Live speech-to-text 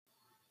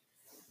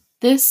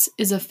This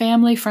is a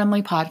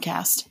family-friendly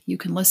podcast. You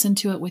can listen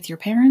to it with your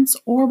parents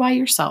or by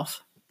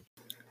yourself.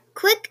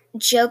 Quick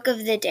joke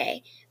of the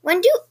day.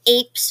 When do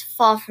apes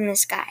fall from the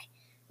sky?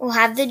 We'll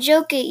have the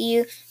joke at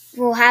you.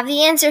 We'll have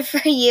the answer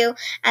for you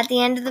at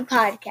the end of the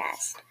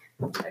podcast.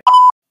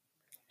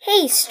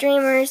 Hey,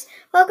 streamers.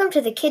 Welcome to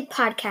the Kid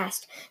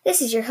Podcast.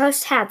 This is your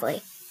host,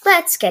 Hadley.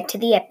 Let's get to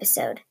the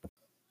episode.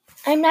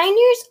 I'm 9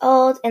 years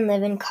old and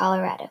live in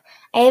Colorado.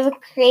 I have a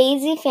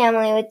crazy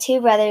family with 2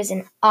 brothers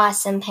and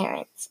awesome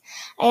parents.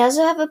 I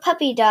also have a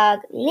puppy dog,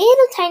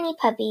 little tiny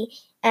puppy,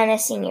 and a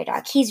senior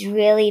dog. He's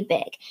really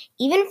big,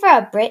 even for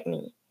a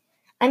Brittany.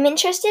 I'm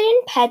interested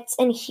in pets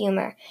and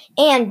humor,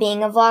 and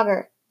being a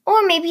vlogger,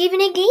 or maybe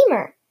even a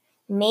gamer,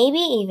 maybe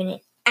even an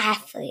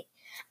athlete.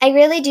 I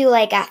really do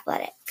like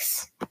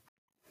athletics.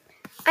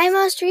 I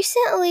most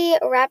recently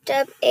wrapped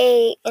up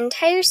an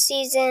entire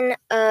season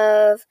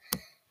of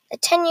the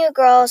 10U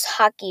girls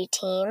hockey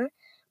team.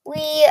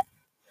 We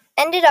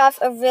ended off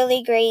a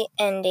really great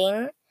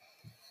ending.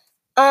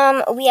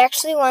 We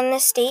actually won the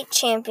state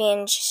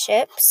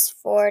championships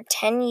for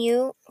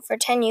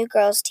 10U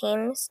girls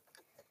teams.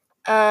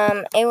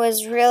 It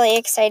was really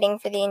exciting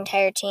for the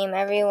entire team.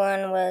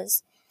 Everyone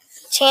was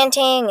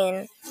chanting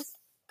and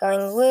going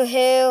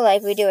woohoo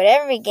like we do at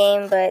every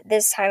game, but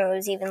this time it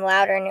was even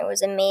louder and it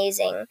was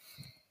amazing.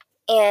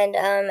 And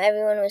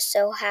everyone was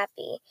so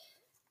happy,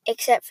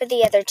 except for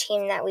the other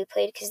team that we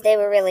played because they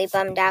were really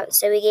bummed out,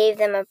 so we gave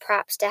them a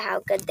props to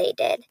how good they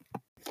did.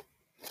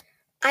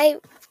 I'm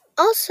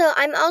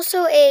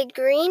also a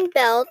green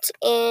belt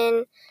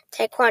in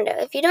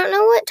Taekwondo. If you don't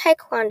know what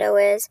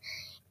Taekwondo is,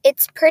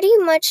 it's pretty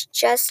much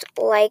just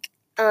like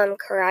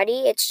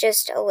karate. It's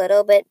just a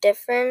little bit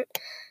different.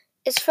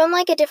 It's from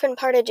like a different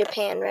part of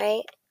Japan,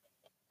 right?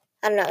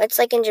 I don't know. It's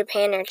like in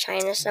Japan or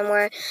China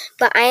somewhere.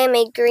 But I am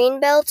a green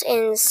belt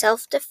in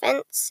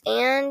self-defense,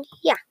 and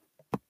yeah.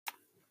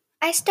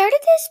 I started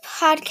this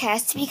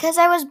podcast because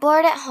I was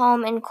bored at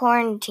home in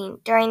quarantine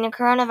during the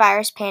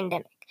coronavirus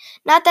pandemic.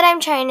 Not that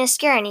I'm trying to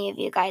scare any of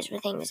you guys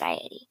with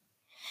anxiety.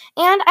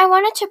 And I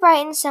wanted to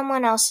brighten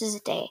someone else's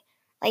day,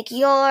 like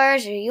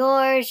yours,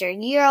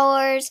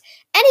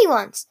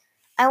 anyone's.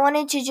 I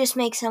wanted to just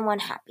make someone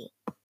happy.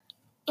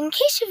 In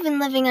case you've been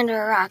living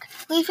under a rock,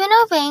 we've been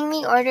obeying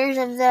the orders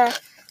of the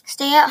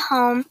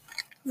stay-at-home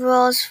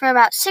rules for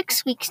about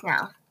 6 weeks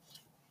now.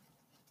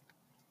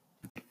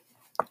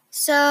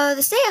 So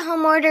the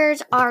stay-at-home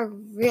orders are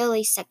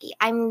really sucky.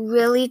 I'm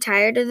really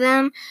tired of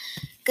them.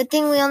 Good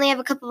thing we only have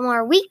a couple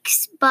more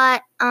weeks,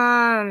 but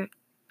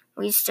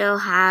we still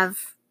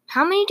have,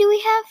 how many do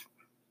we have?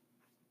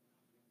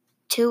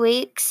 2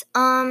 weeks.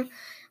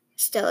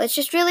 Still, it's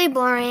just really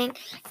boring.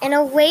 And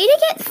a way to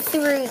get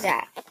through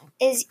that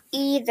is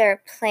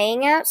either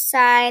playing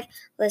outside,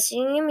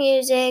 listening to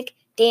music,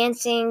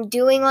 dancing,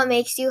 doing what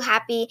makes you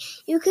happy.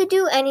 You could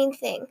do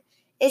anything.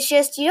 It's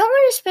just you don't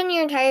want to spend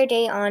your entire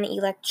day on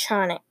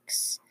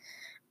electronics.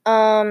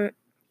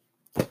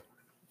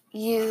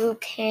 You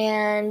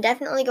can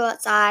definitely go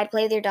outside,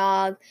 play with your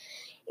dog.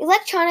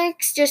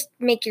 Electronics just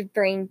make your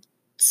brain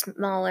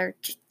smaller,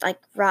 just like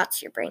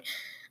rots your brain.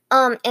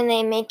 And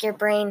they make your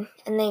brain,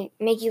 and they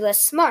make you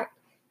less smart.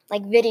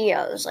 Like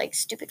videos, like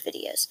stupid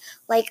videos.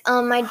 Like,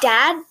 my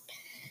dad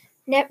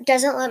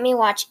doesn't let me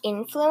watch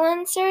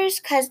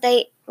influencers because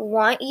they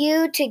want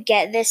you to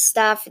get this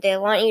stuff. They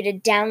want you to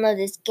download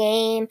this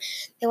game.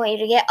 They want you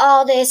to get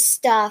all this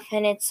stuff,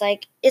 and it's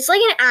like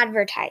an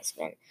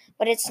advertisement,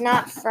 but it's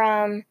not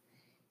from.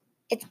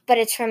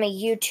 It's from a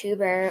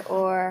YouTuber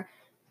or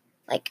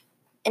like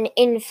an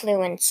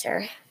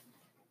influencer.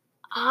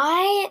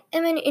 I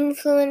am an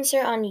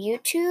influencer on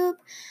YouTube.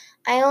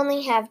 I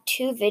only have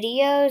 2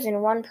 videos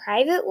and 1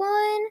 private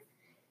one.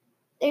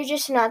 They're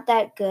just not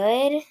that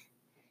good.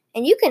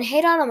 And you can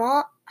hate on them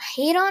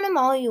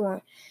all you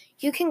want.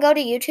 You can go to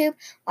YouTube,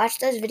 watch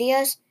those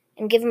videos,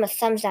 and give them a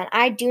thumbs down.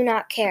 I do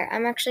not care.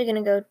 I'm actually going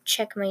to go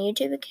check my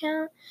YouTube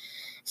account.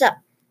 So,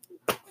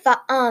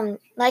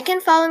 like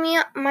and follow me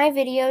on my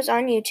videos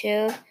on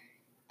YouTube.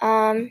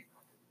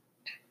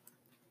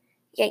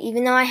 Yeah,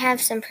 even though I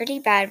have some pretty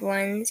bad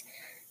ones,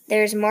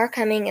 there's more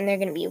coming and they're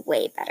going to be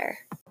way better.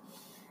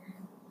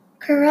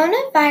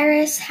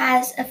 Coronavirus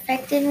has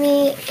affected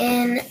me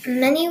in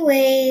many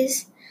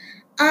ways.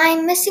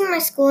 I'm missing my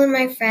school and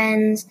my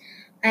friends.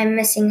 I'm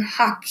missing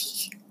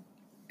hockey.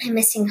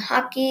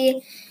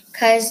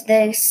 Because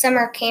the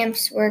summer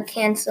camps were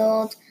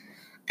canceled.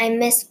 I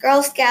miss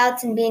Girl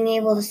Scouts and being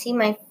able to see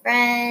my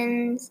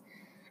friends.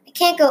 I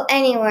can't go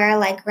anywhere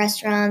like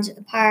restaurants or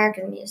the park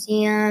or the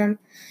museum.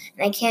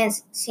 And I can't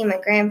see my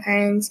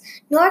grandparents.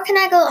 Nor can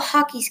I go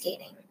hockey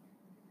skating.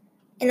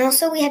 And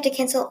also we had to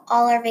cancel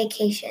all our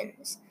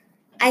vacations.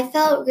 I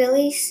felt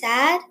really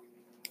sad.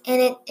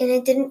 And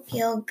it didn't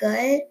feel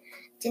good.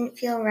 Didn't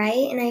feel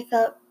right. And I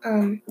felt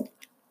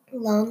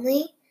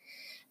lonely.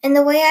 And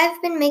the way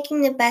I've been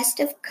making the best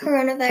of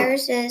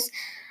coronavirus is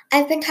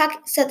I've been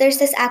talking, so there's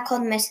this app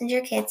called Messenger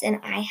Kids, and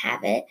I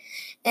have it,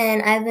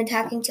 and I've been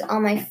talking to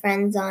all my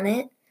friends on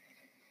it.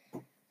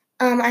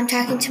 I'm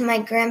talking to my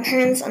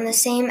grandparents on the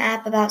same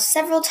app about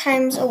several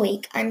times a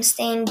week. I'm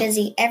staying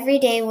busy every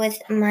day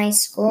with my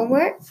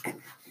schoolwork.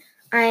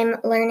 I'm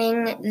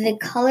learning the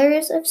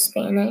colors of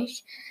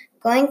Spanish,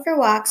 going for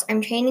walks. I'm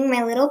training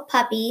my little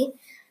puppy.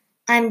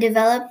 I'm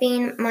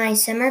developing my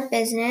summer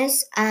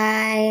business.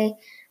 I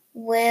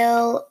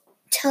will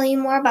tell you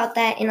more about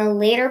that in a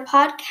later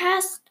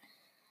podcast.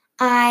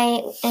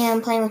 I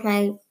am playing with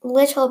my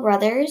little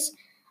brothers.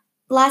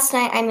 Last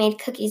night I made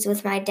cookies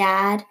with my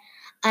dad.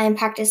 I'm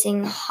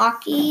practicing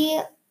hockey,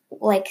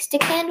 like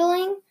stick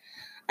handling.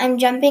 I'm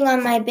jumping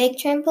on my big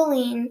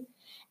trampoline.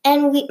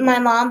 And my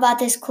mom bought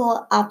this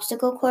cool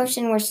obstacle course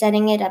and we're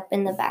setting it up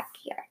in the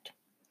backyard.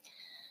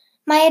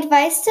 My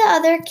advice to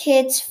other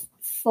kids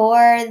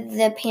for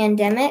the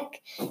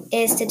pandemic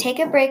is to take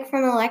a break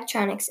from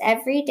electronics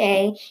every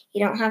day.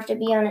 You don't have to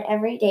be on it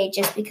every day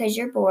just because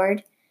you're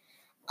bored.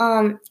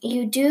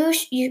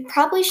 You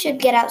probably should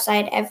get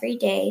outside every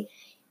day.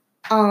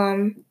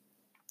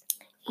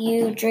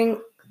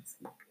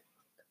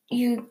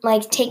 You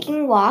like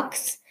taking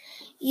walks.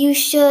 You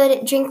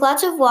should drink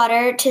lots of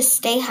water to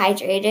stay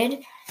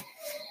hydrated.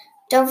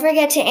 Don't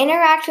forget to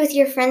interact with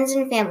your friends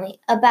and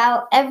family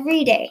about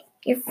every day.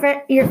 Your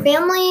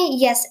family,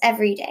 yes,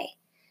 every day.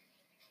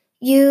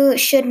 You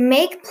should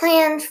make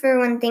plans for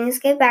when things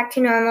get back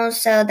to normal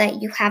so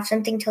that you have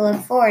something to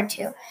look forward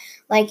to.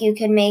 Like you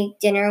could make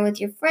dinner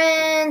with your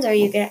friends, or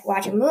you could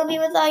watch a movie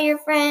with all your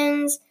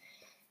friends.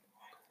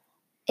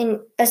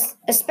 And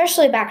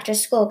especially back to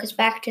school, because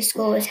back to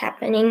school is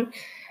happening.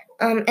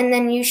 And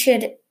then you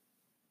should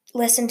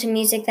listen to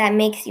music that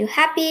makes you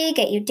happy,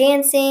 get you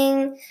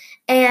dancing,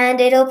 and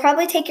it'll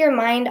probably take your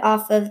mind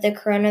off of the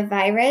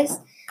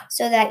coronavirus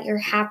so that you're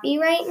happy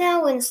right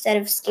now instead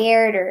of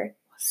scared or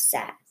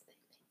sad.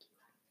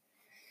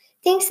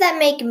 Things that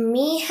make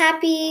me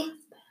happy.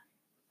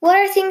 What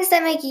are things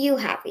that make you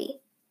happy?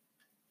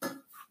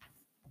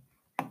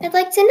 I'd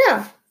like to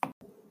know.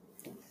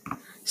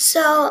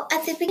 So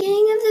at the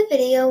beginning of the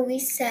video, we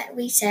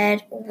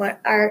said what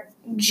our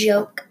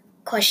joke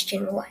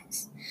question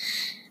was.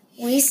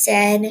 We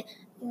said,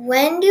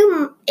 when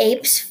do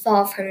apes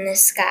fall from the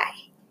sky?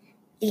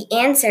 The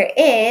answer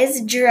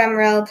is,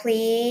 drumroll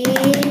please,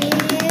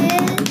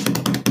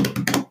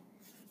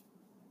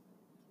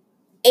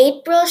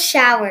 April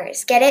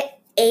showers. Get it?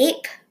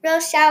 April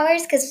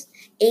showers? Because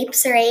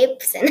apes are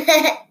apes. And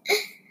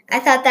I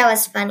thought that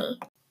was funny.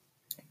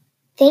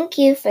 Thank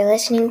you for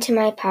listening to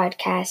my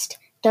podcast.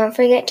 Don't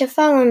forget to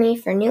follow me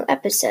for new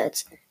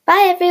episodes.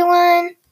 Bye, everyone.